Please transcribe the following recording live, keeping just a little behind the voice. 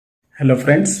Hello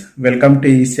friends, welcome to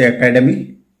EC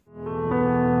Academy.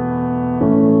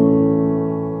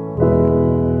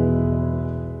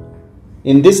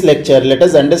 In this lecture, let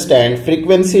us understand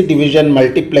frequency division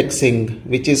multiplexing,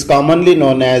 which is commonly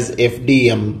known as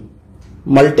FDM.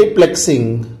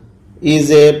 Multiplexing is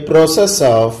a process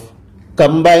of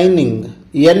combining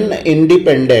n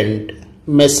independent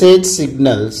message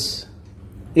signals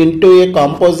into a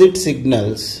composite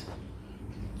signals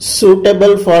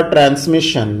suitable for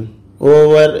transmission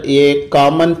over a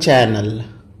common channel.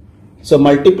 So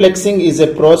multiplexing is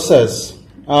a process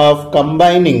of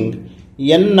combining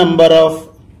n number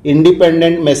of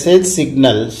independent message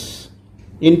signals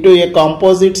into a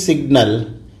composite signal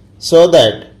so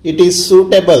that it is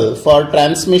suitable for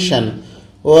transmission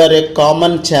over a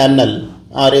common channel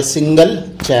or a single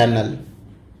channel.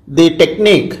 The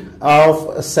technique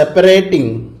of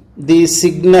separating the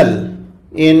signal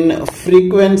in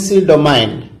frequency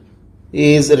domain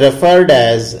is referred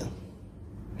as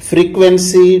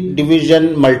frequency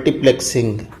division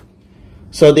multiplexing.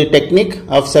 So the technique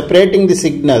of separating the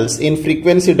signals in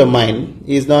frequency domain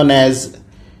is known as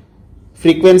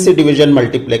frequency division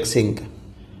multiplexing.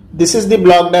 This is the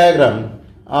block diagram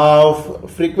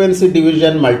of frequency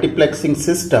division multiplexing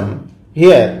system.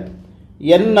 Here,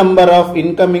 n number of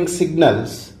incoming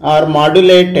signals are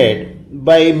modulated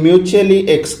by mutually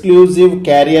exclusive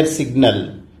carrier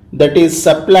signal that is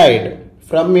supplied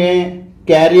from a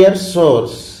carrier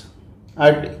source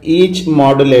at each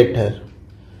modulator.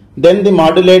 Then the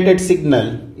modulated signal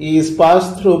is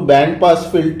passed through band pass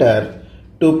filter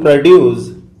to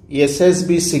produce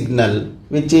SSB signal,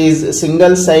 which is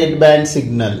single sideband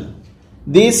signal.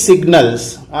 These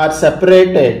signals are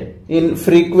separated in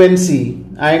frequency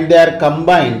and they are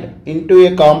combined into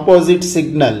a composite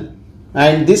signal,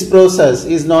 and this process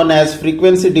is known as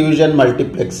frequency division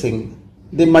multiplexing.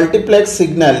 The multiplex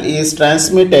signal is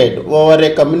transmitted over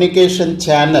a communication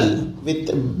channel with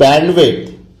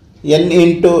bandwidth n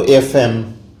into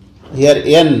Fm. Here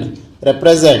n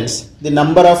represents the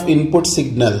number of input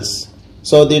signals.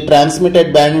 So the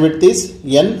transmitted bandwidth is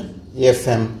n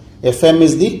Fm. Fm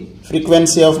is the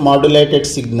frequency of modulated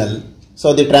signal.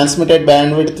 So the transmitted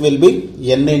bandwidth will be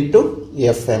n into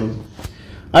Fm.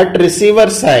 At receiver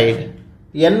side,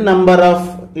 n number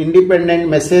of independent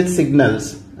message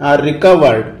signals are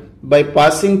recovered by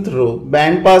passing through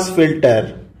band pass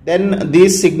filter. Then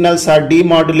these signals are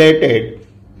demodulated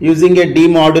using a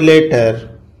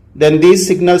demodulator. Then these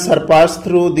signals are passed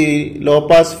through the low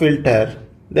pass filter.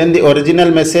 Then the original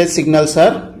message signals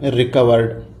are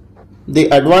recovered. The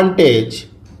advantage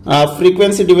of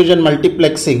frequency division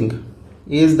multiplexing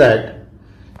is that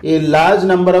a large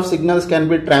number of signals can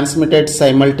be transmitted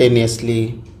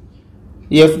simultaneously.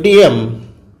 FDM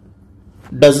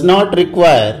does not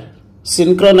require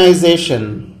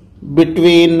synchronization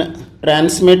between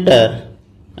transmitter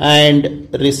and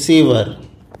receiver,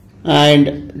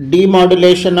 and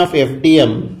demodulation of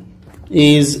FDM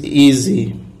is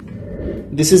easy.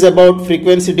 This is about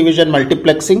frequency division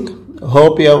multiplexing.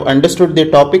 Hope you have understood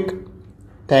the topic.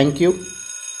 Thank you.